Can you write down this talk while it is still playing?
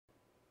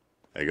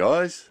Hey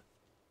guys,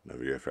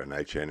 another video for our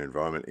Nature and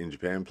Environment in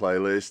Japan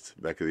playlist.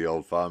 Back at the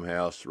old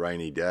farmhouse,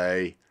 rainy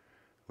day.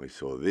 We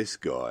saw this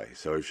guy.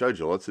 So we've showed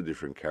you lots of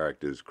different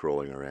characters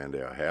crawling around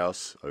our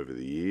house over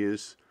the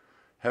years.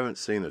 Haven't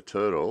seen a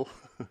turtle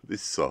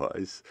this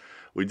size.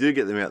 We do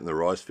get them out in the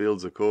rice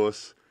fields, of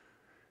course.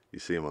 You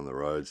see them on the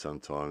road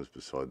sometimes,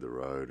 beside the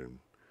road and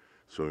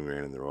swimming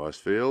around in the rice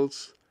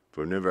fields.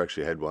 But we've never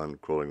actually had one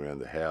crawling around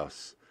the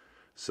house.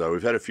 So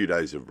we've had a few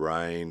days of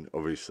rain.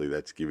 Obviously,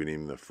 that's given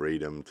him the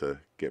freedom to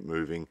get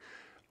moving.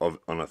 On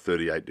a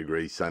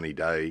 38-degree sunny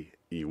day,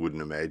 you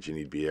wouldn't imagine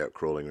he'd be out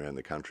crawling around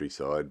the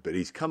countryside. But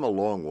he's come a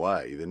long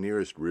way. The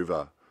nearest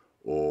river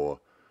or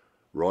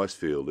rice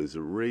field is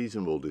a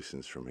reasonable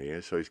distance from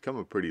here, so he's come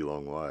a pretty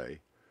long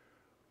way.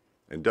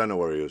 And don't know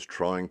where he was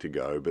trying to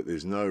go, but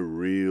there's no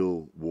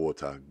real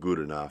water good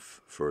enough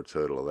for a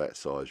turtle of that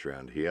size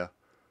around here.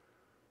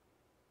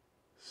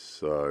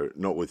 So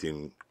not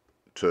within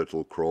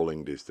turtle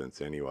crawling distance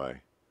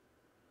anyway.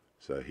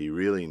 So he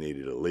really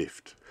needed a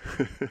lift.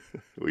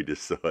 We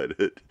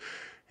decided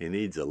he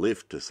needs a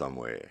lift to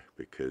somewhere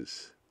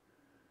because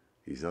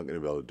he's not going to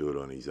be able to do it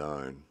on his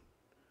own.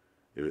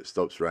 If it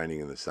stops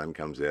raining and the sun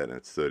comes out and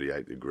it's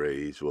 38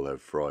 degrees, we'll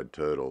have fried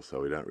turtle, so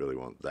we don't really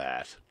want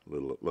that.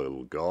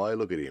 Little guy,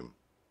 look at him.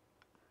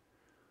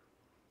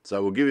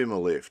 So we'll give him a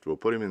lift. We'll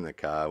put him in the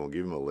car, we'll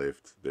give him a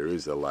lift. There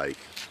is a lake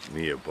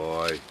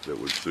nearby that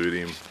would suit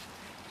him.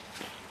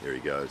 Here he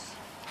goes.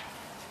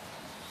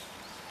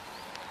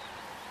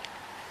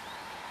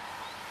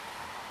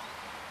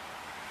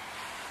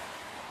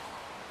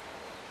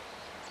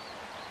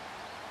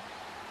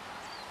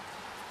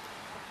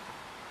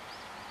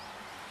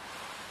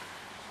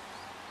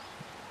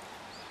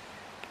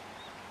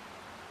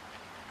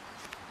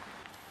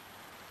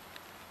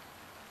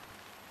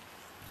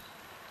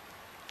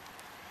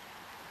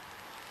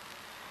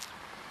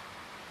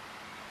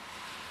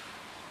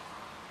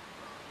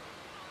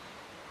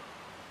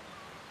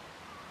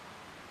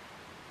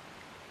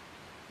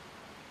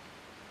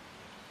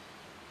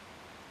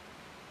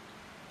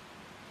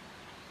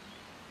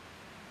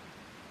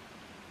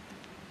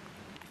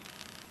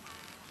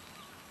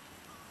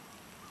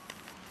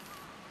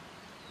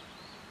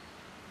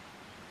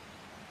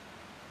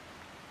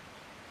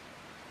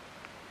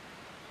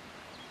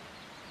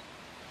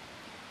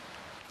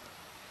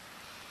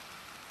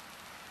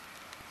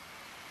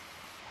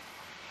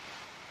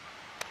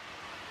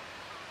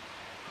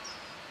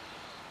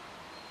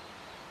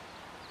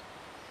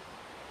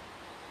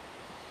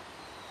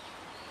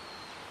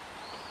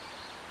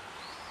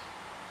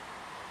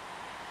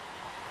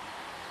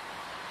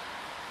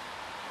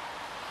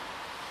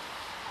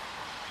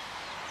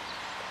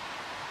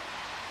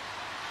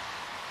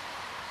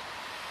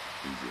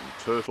 He's in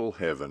turtle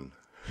heaven.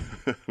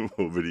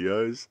 More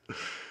videos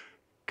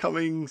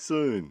coming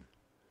soon.